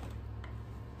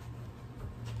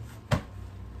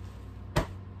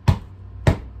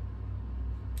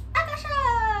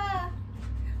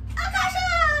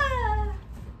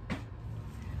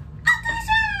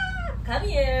 Come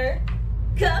here.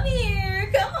 Come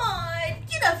here. Come on.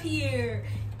 Get up here.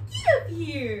 Get up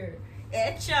here.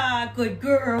 Etcha, good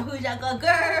girl. Who's a good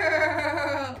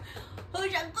girl?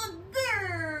 Who's a good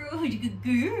girl? Who's a good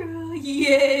girl?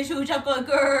 Yes, who's a good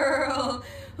girl?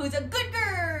 Who's a good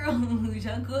girl? Who's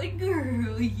a good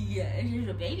girl? Yes, who's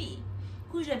a baby?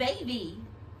 Who's a baby?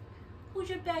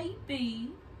 Who's a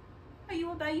baby? Are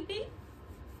you a baby?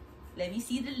 Let me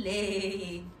see the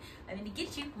leg. I'm gonna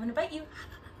get you. I'm gonna bite you.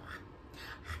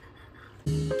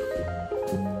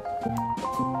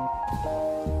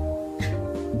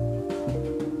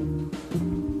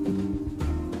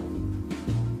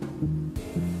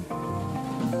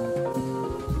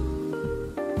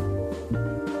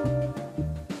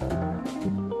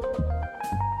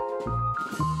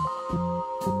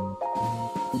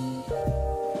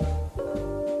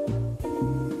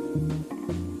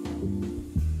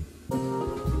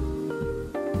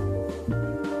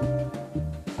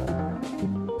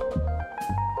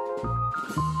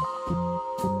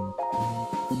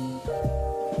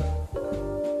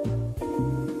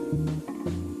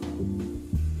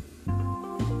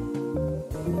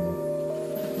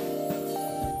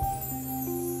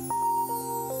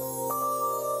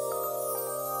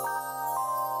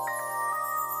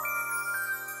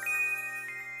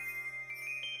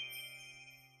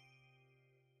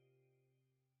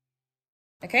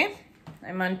 Okay,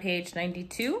 I'm on page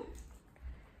 92.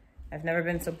 I've never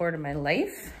been so bored in my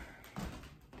life.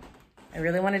 I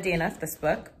really want to DNF this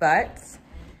book, but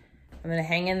I'm gonna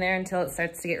hang in there until it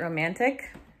starts to get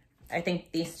romantic. I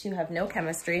think these two have no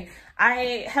chemistry.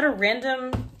 I had a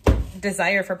random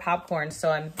desire for popcorn, so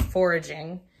I'm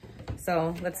foraging.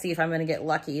 So let's see if I'm gonna get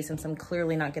lucky since I'm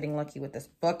clearly not getting lucky with this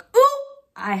book. Ooh,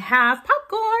 I have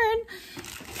popcorn.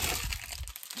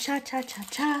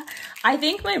 Cha-cha-cha-cha. I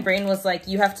think my brain was like,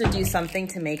 you have to do something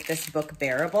to make this book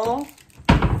bearable.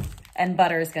 And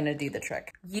butter is gonna do the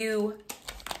trick. You,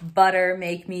 butter,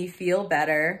 make me feel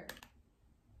better.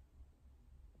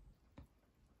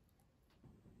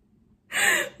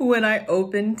 When I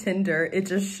open Tinder, it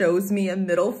just shows me a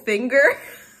middle finger.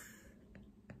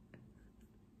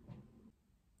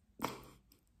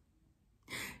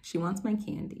 She wants my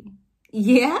candy.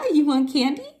 Yeah, you want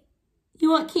candy?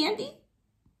 You want candy?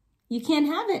 You can't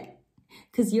have it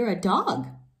because you're a dog.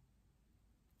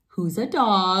 Who's a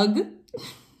dog?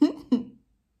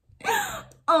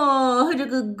 Oh, who's a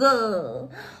good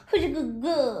girl? Who's a good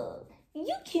girl?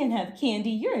 You can't have candy.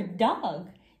 You're a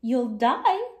dog. You'll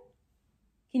die.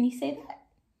 Can you say that?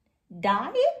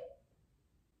 Die?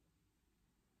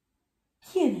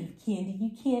 Can't have candy.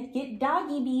 You can't get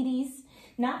doggy beaties.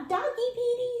 Not doggy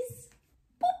beaties.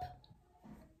 Boop.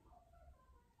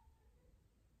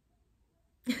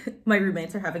 My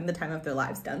roommates are having the time of their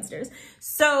lives downstairs.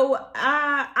 So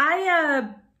I've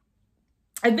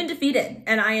been defeated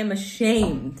and I am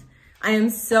ashamed. I am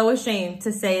so ashamed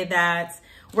to say that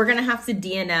we're gonna have to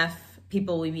DNF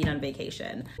people we meet on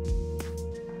vacation.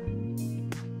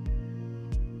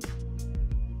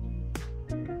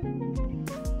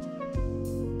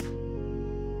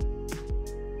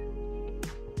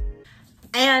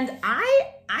 And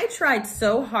I tried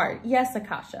so hard. Yes,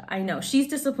 Akasha, I know. She's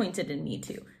disappointed in me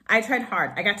too. I tried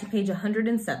hard. I got to page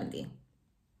 170,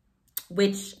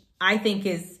 which I think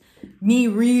is me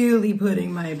really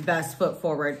putting my best foot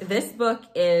forward. This book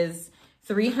is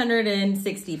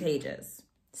 360 pages.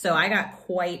 So I got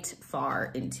quite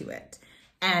far into it.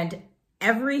 And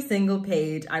every single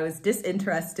page I was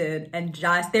disinterested and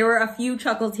just, there were a few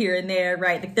chuckles here and there,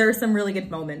 right? Like there were some really good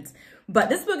moments, but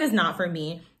this book is not for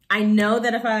me. I know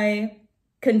that if I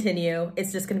continue,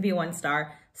 it's just gonna be a 1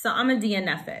 star. So I'm gonna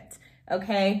DNF it,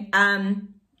 okay?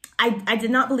 I did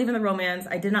not believe in the romance.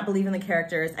 I did not believe in the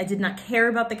characters. I did not care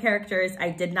about the characters. I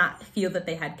did not feel that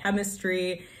they had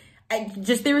chemistry.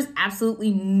 There was absolutely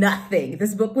nothing.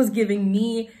 This book was giving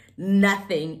me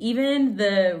nothing. Even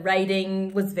the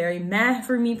writing was very meh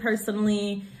for me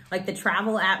personally. Like the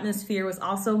travel atmosphere was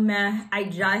also meh.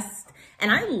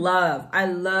 And I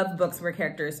love books where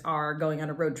characters are going on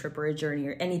a road trip or a journey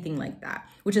or anything like that,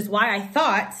 which is why I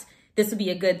thought this would be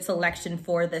a good selection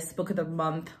for this book of the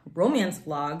month romance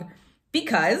vlog,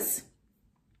 because,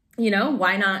 you know,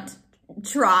 why not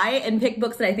try and pick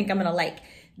books that I think I'm gonna like.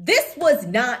 This was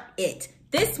not it.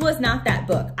 This was not that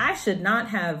book.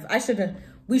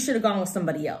 We should have gone with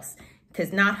somebody else,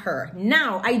 because not her.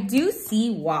 Now, I do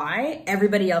see why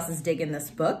everybody else is digging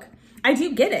this book. I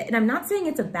do get it. And I'm not saying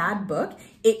it's a bad book.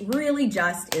 It really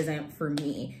just isn't for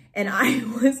me. And I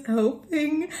was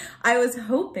hoping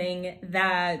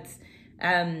that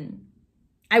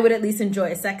I would at least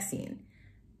enjoy a sex scene.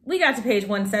 We got to page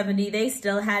 170. They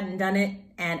still hadn't done it.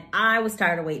 And I was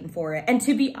tired of waiting for it. And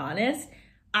to be honest,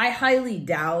 I highly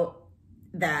doubt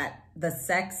that the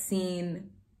sex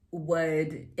scene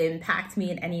would impact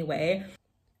me in any way.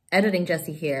 Editing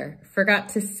Jessie here. Forgot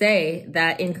to say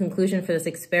that in conclusion for this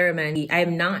experiment, I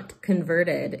am not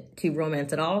converted to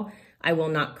romance at all. I will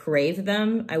not crave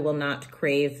them. I will not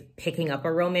crave picking up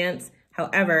a romance.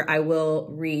 However, I will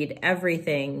read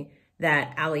everything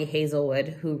that Ali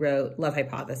Hazelwood, who wrote Love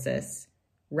Hypothesis,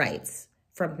 writes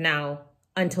from now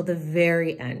until the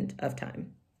very end of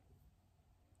time.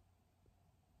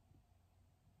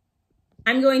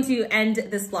 I'm going to end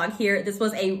this vlog here. This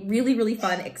was a really, really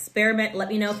fun experiment. Let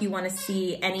me know if you want to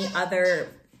see any other...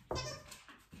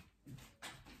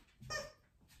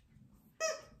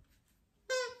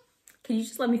 Can you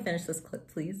just let me finish this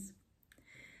clip, please?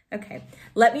 Okay,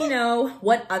 let me know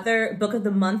what other book of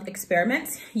the month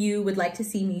experiments you would like to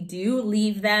see me do.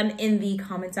 Leave them in the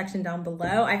comment section down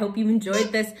below. I hope you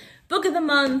enjoyed this book of the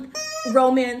month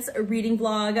romance reading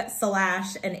vlog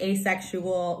 / an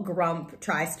asexual grump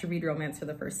tries to read romance for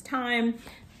the first time.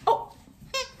 Oh,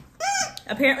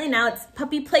 apparently now it's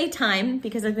puppy playtime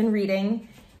because I've been reading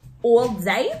all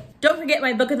day. Don't forget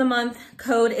my book of the month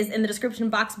code is in the description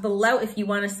box below if you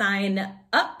want to sign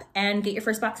up and get your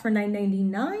first box for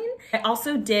 $9.99. I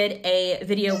also did a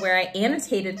video where I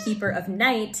annotated Keeper of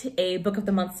Night, a book of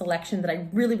the month selection that I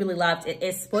really, really loved. It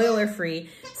is spoiler free,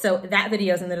 so that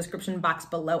video is in the description box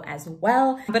below as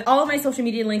well. But all of my social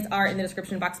media links are in the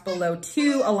description box below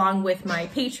too, along with my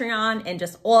Patreon and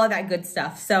just all of that good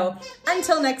stuff. So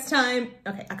until next time,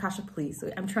 okay, Akasha, please,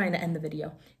 I'm trying to end the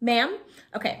video. Ma'am,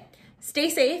 okay.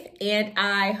 Stay safe, and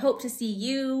I hope to see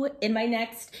you in my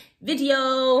next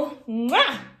video.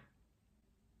 Mwah!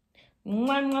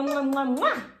 Mwah, mwah, mwah, mwah,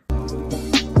 mwah.